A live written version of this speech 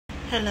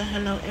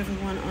Hello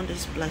everyone on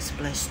this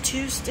blessed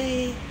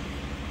Tuesday.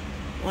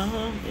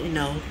 Well,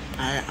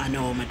 I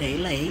know I'm a day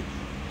late.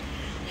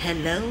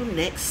 Hello,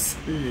 Next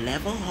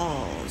Level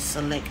Haul.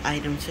 Select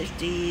items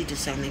 50 to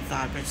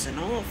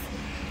 75% off.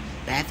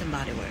 Bath and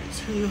Body Works.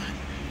 Who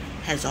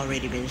has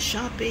already been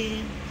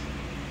shopping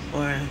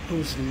or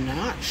who's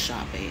not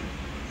shopping?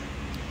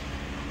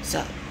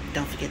 So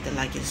don't forget to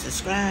like and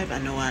subscribe. I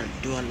know I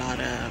do a lot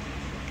of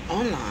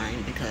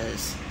online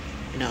because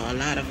a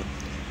lot of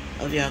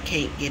y'all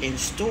can't get in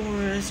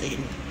stores,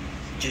 and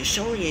just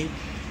showing you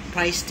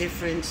price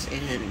difference,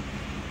 and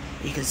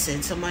you can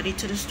send somebody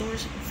to the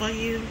stores for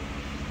you.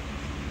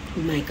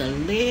 Make a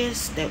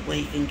list, that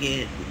way you can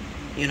get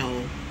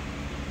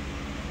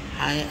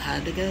how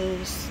it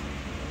goes,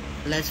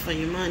 less for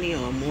your money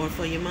or more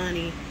for your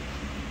money,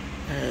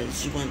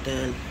 because you want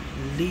the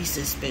least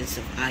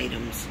expensive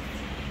items.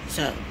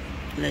 So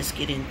let's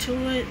get into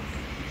it.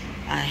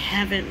 I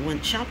haven't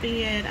went shopping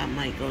yet. I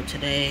might go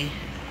today.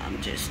 I'm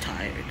just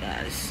tired,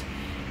 guys.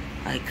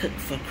 I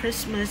cooked for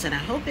Christmas, and I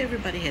hope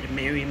everybody had a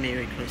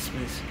Merry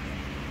Christmas.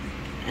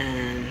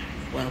 And,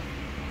 well,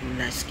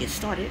 let's get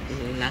started,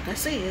 like I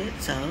said.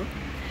 So,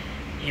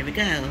 here we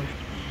go.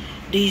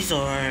 These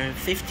are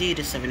 50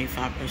 to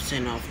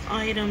 75% off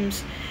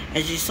items.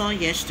 As you saw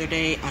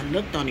yesterday, I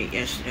looked on it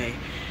yesterday.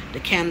 The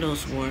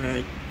candles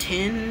were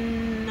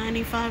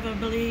 $10.95, I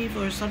believe,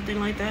 or something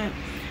like that.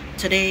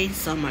 Today,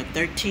 some are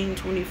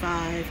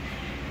 $13.25.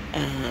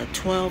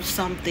 12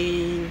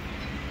 something.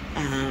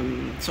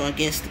 So I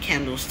guess the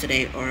candles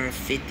today are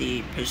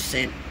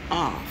 50%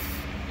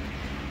 off.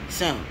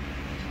 So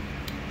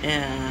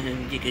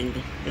you can,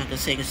 like I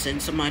said,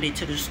 send somebody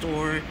to the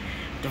store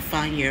to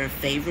find your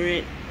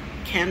favorite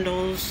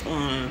candles,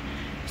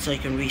 so you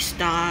can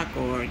restock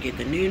or get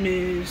the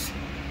news.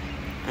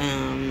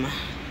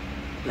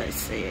 Let's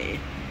see.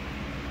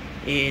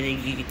 And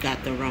you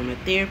got the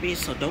aromatherapy,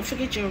 so don't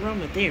forget your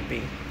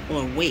aromatherapy.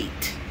 Or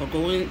wait, or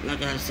go in,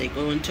 like I say,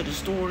 go into the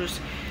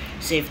stores,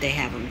 see if they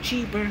have them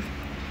cheaper.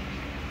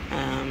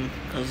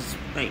 Because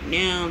right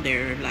now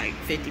they're like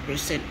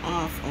 50%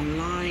 off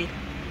online.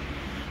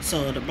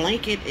 So the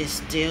blanket is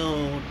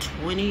still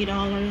 $20.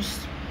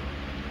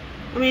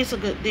 I mean, it's a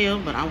good deal,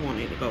 but I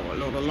wanted to go a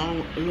little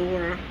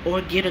lower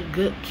or get a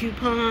good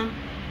coupon.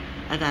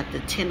 I got the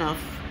 10 off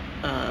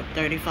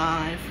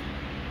 35,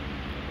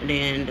 and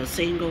then the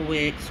single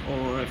wicks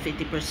or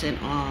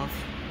 50% off.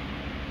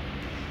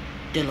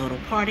 The little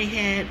party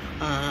hat,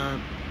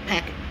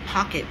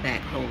 pocket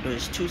back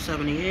holders,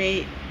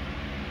 $2.78,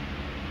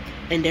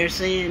 and they're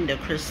saying the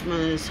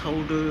Christmas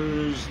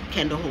holders,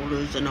 candle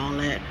holders, and all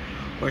that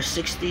are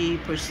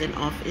 60%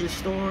 off in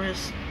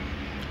stores.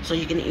 So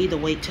you can either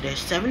wait till they're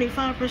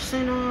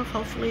 75% off,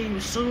 hopefully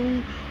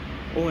soon,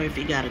 or if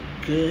you got a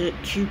good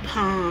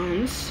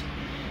coupons,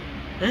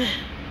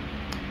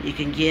 you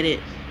can get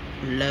it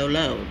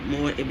low.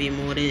 It'd be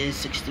more than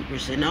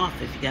 60% off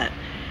if you got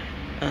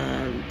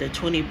the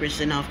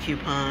 20% off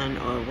coupon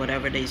or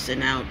whatever they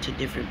send out to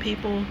different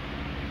people.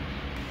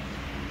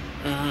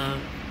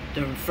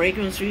 The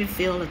fragrance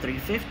refill at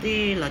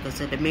 $3.50. Like I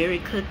said, the Mary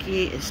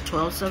cookie is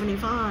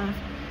 $12.75.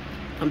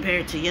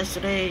 Compared to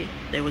yesterday,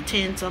 they were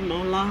 10 something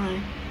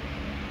online,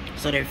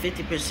 so they're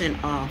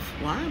 50% off.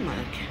 Why am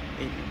I?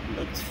 It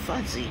looks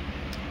fuzzy.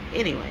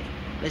 Anyway,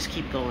 let's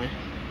keep going.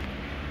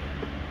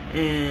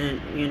 And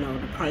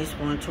the price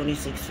point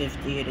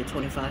 $26.50 to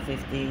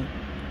 $25.50.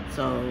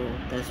 So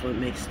that's what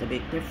makes the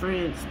big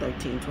difference.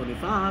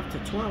 $13.25 to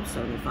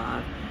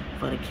 $12.75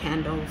 for the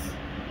candles.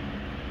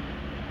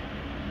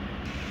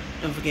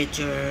 Don't forget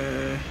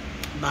your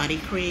body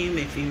cream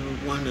if you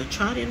want to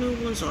try the new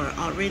ones or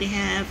already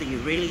have, and you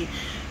really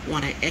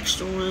want an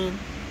extra one.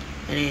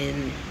 And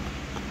then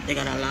they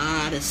got a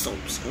lot of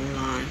soaps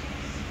online.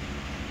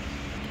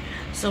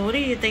 So what do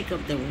you think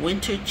of the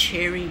winter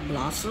cherry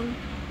blossom?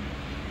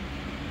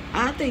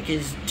 I think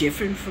it's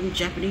different from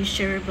Japanese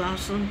cherry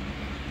blossom.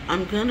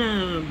 I'm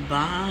gonna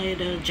buy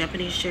the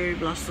Japanese cherry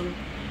blossom.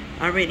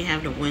 I already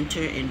have the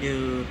winter, and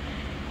do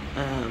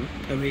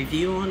a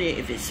review on it,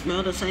 if it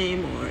smells the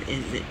same, or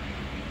is it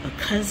a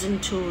cousin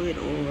to it,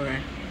 or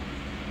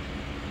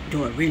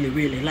do I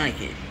really like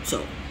it?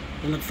 So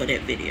look for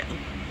that video.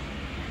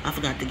 I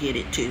forgot to get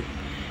it too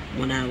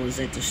when I was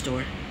at the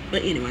store,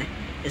 but anyway,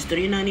 it's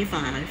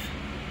 $3.95.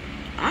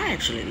 I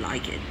actually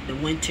like it, the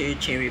winter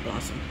cherry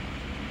blossom.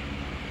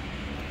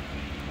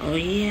 Oh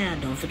yeah,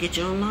 don't forget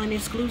your online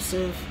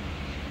exclusive,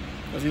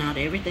 because not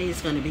everything is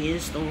going to be in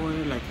store.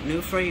 Like the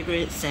new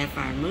fragrance,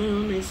 Sapphire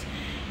Moon, is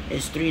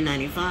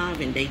 $3.95,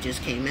 and they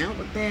just came out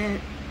with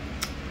that.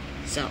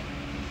 So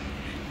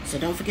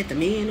don't forget the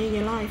men in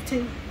your life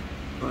too,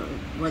 or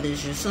whether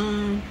it's your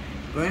son,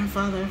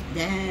 grandfather,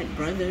 dad,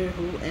 brother,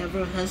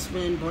 whoever,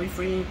 husband,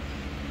 boyfriend,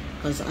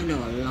 because I know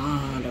a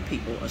lot of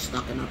people are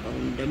stocking up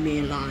on the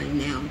men line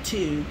now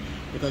too,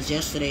 because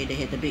yesterday they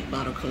had the big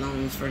bottle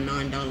colognes for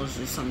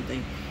 $9 or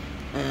something.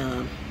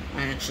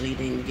 I actually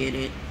didn't get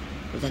it,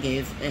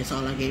 because that's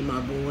all I gave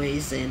my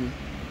boys and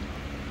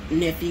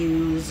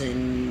nephews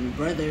and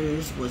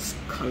brothers was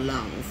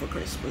cologne for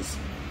Christmas.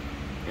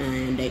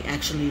 and they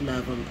actually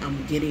love them.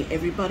 I'm getting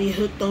everybody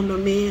hooked on the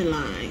men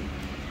line.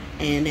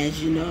 And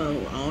as you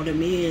know, all the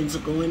men's are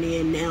going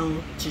in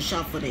now to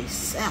shop for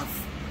themselves,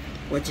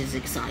 which is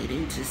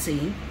exciting to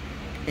see.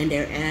 And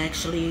they're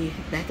actually,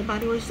 Bath and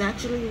Body Works is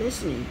actually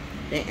listening.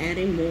 They're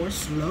adding more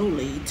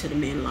slowly to the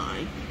men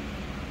line.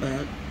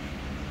 But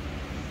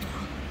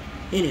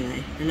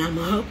anyway, and I'm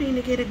hoping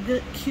to get a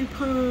good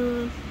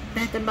coupon.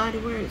 Bath and Body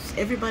Works.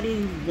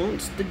 Everybody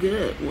wants the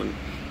good one.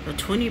 A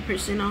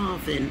 20%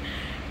 off and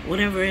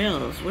whatever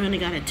else. We only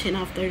got a 10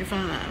 off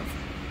 35.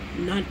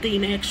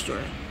 Nothing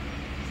extra.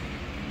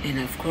 And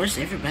of course,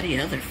 everybody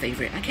other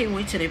favorite. I can't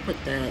wait till they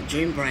put the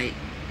Dream Bright,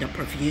 the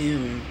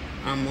perfume.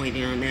 I'm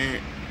waiting on that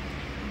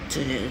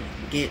to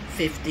get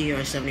 50 or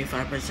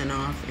 75%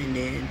 off. And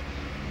then,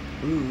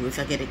 ooh, if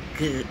I get a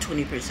good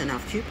 20%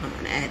 off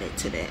coupon added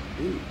to that.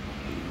 Ooh,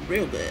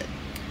 real good.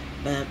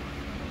 But,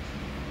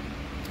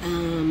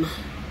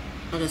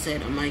 like I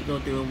said, I might go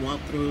do a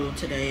walkthrough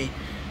today.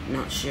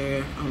 Not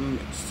sure. I'm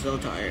so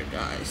tired,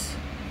 guys.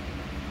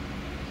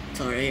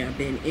 Sorry, I've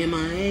been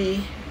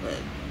MIA, but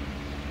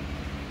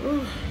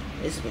ooh,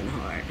 it's been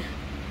hard.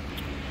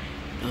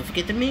 Don't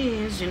forget the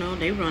men's, you know,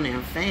 they run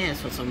out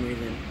fast for some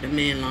reason. The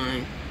men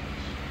line.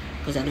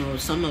 Because I know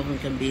some of them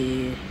can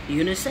be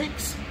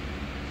unisex.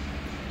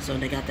 So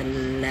they got the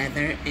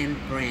leather and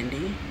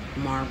brandy,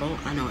 marble.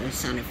 I know it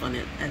sounded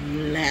funny.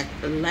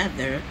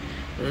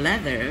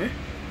 Leather.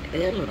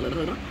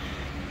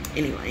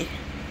 Anyway.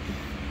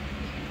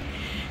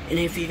 And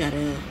if you got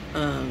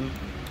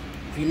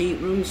if you need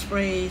room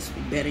sprays,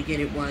 you better get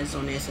it while it's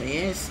on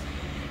SAS,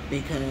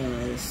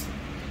 because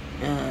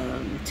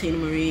Tina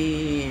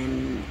Marie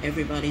and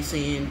everybody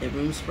saying the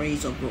room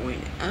sprays are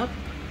going up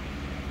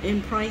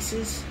in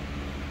prices.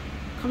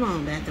 Come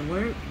on, back to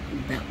work.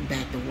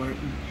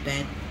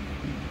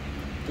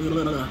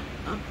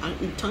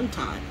 I'm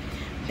tongue-tied.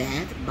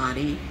 Bath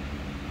Body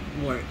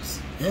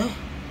Works. Ugh.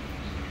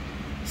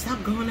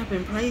 Stop going up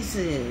in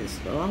prices.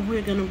 All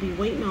we're going to be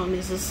waiting on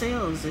is the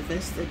sales, if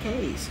that's the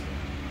case.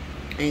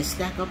 And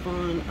stack up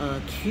on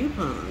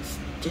coupons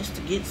just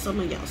to get some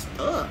of y'all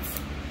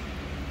stuff.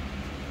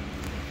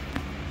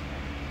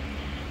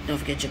 Don't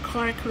forget your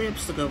car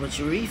clips to go with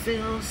your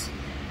refills.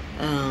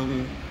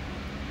 And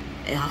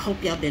I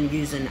hope y'all been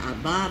using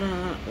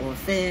Ibotta or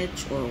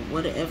Fetch or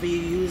whatever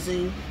you're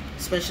using,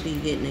 especially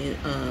getting it,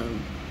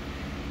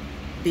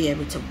 be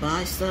able to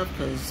buy stuff,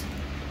 because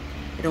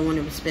you don't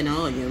want to spend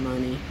all your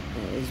money.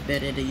 It's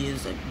better to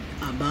use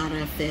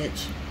Ibotta,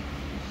 Fetch.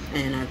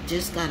 And I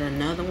just got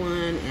another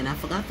one, and I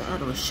forgot the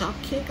other one,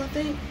 Shopkick, I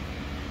think.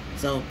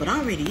 So, but I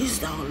already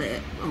used all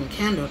that on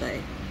Candle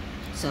Day.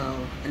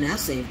 So, and I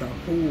saved a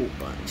whole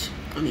bunch.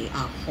 I mean,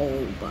 a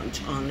whole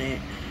bunch on that.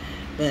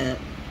 But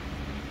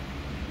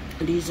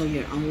these are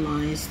your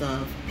online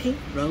stuff. Pink,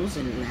 rose,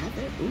 and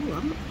lather.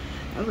 Ooh,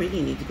 I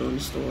really need to go in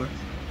the store.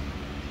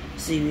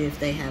 See if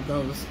they have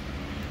those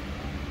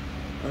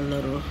a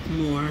little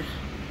more,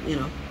 you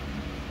know.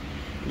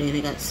 Then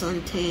they got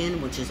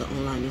Suntan, which is an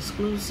online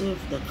exclusive.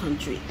 The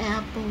Country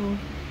Apple.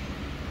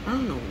 I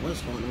don't know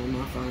what's going on with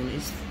my phone.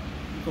 It's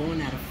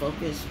going out of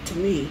focus to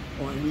me,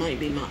 or it might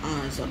be my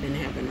eyes. I've been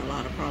having a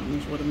lot of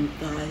problems with them,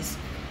 guys,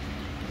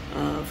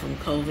 from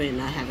COVID,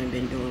 and I haven't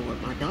been doing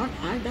what my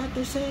eye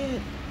doctor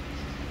said.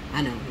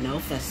 I know, no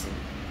fussing.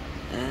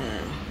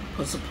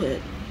 Supposed to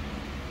put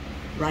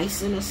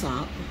rice in a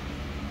sock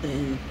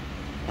and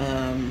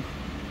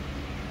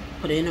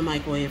put it in the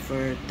microwave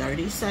for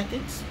 30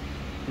 seconds,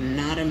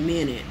 not a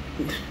minute,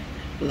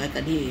 like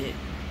I did,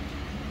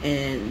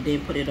 and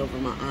then put it over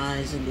my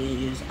eyes and then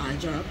use eye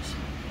drops.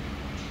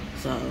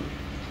 So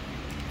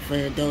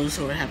for those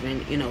who are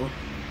having, you know,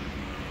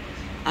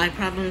 eye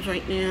problems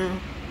right now,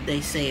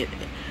 they say it,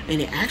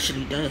 and it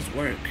actually does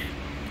work.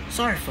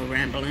 Sorry for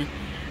rambling,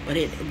 but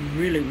it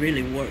really,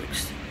 really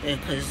works,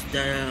 because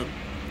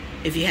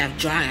if you have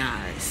dry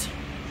eyes,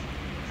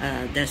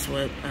 that's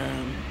what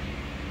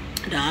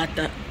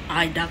the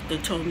eye doctor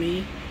told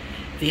me.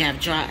 If you have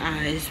dry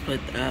eyes, put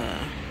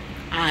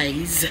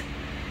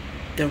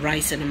the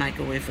rice in the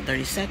microwave for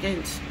 30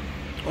 seconds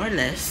or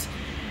less.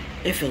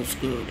 It feels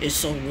good. It's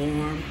so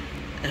warm,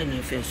 and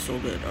it feels so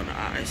good on the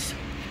eyes.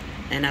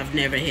 And I've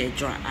never had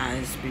dry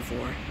eyes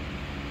before.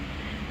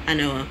 I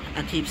know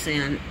I keep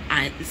saying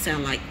I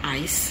sound like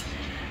ice,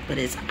 but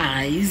it's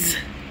eyes.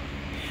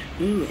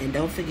 Ooh, and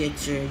don't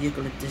forget your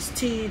eucalyptus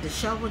tea, the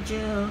shower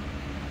gel.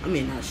 I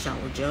mean, not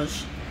shower gel,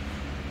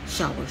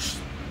 shower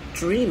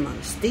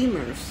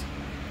steamers.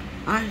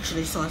 I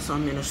actually saw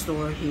some in a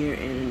store here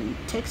in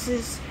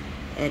Texas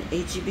at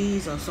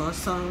HEB's. I saw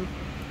some.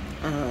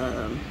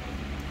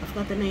 I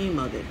forgot the name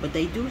of it, but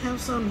they do have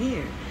some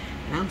here,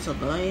 and I'm so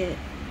glad.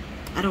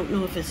 I don't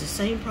know if it's the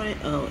same price.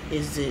 Oh,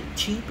 is it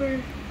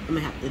cheaper? I'm gonna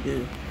have to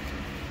do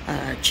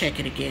check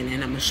it again,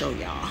 and I'm gonna show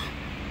y'all.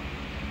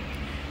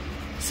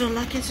 So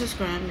like and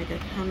subscribe, make a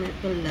comment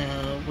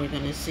below. We're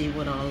gonna see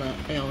what all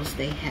else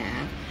they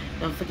have.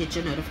 Don't forget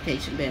your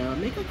notification bell.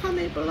 Make a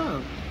comment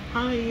below.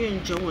 How are you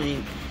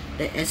enjoying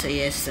the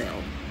SAS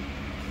sale?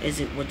 Is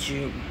it what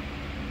you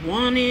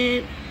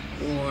wanted,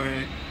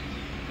 or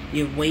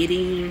you're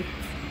waiting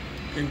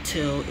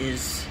until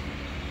it's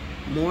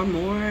more and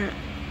more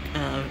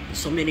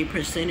so many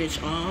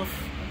percentage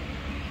off,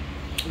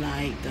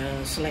 like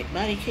the select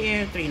body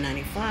care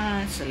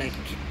 $3.95, select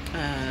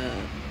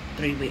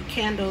 3-wick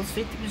candles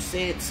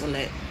 50%,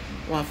 select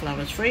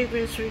wildflowers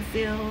fragrance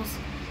refills,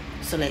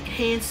 select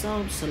hand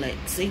soap,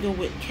 select single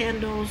wick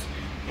candles,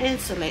 and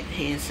select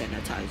hand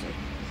sanitizer.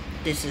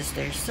 This is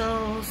their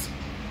sales.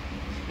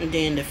 And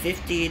then the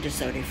 50 to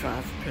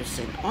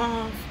 75%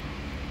 off.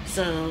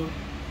 So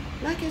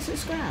like and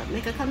subscribe,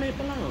 make a comment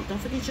below, don't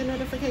forget your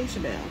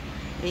notification bell.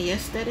 And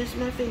yes, that is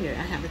my finger.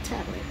 I have a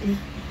tablet.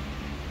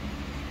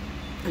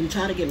 I'm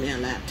trying to get me a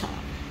laptop,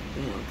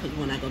 you know, because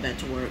when I go back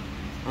to work,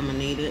 I'm gonna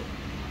need it.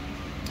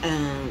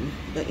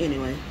 But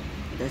anyway,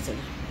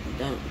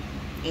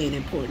 ain't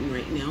important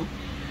right now.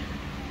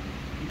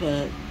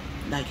 But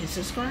like and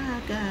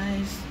subscribe,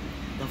 guys.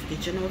 Don't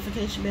forget your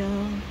notification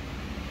bell.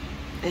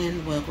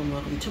 And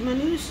welcome to my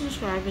new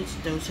subscribers.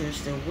 Those who are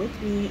still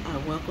with me, I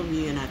welcome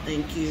you and I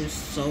thank you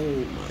so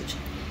much.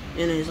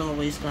 And as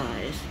always,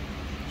 guys,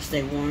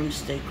 stay warm,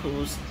 stay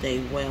cool,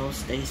 stay well,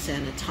 stay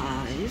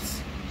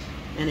sanitized.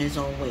 And as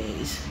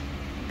always,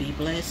 be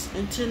blessed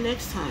until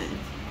next time.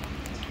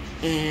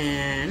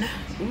 And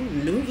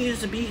New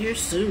Year's will be here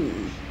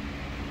soon.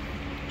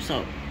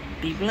 So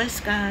be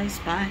blessed, guys.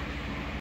 Bye.